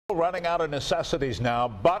Running out of necessities now,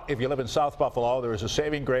 but if you live in South Buffalo, there is a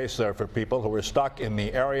saving grace there for people who are stuck in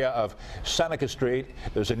the area of Seneca Street.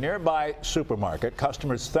 There's a nearby supermarket.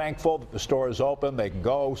 Customers thankful that the store is open. They can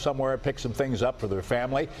go somewhere, pick some things up for their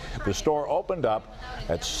family. The store opened up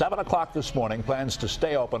at 7 o'clock this morning, plans to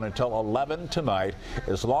stay open until 11 tonight,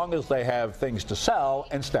 as long as they have things to sell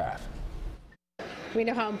and staff. We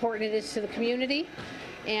know how important it is to the community.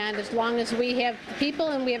 And as long as we have the people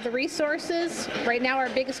and we have the resources, right now our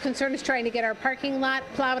biggest concern is trying to get our parking lot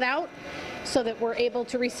plowed out so that we're able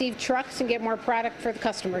to receive trucks and get more product for the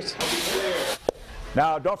customers.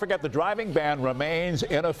 Now, don't forget the driving ban remains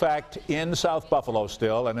in effect in South Buffalo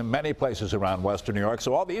still and in many places around Western New York.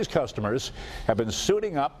 So all these customers have been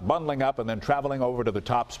suiting up, bundling up, and then traveling over to the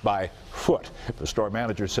Tops by foot. The store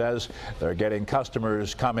manager says they're getting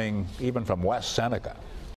customers coming even from West Seneca.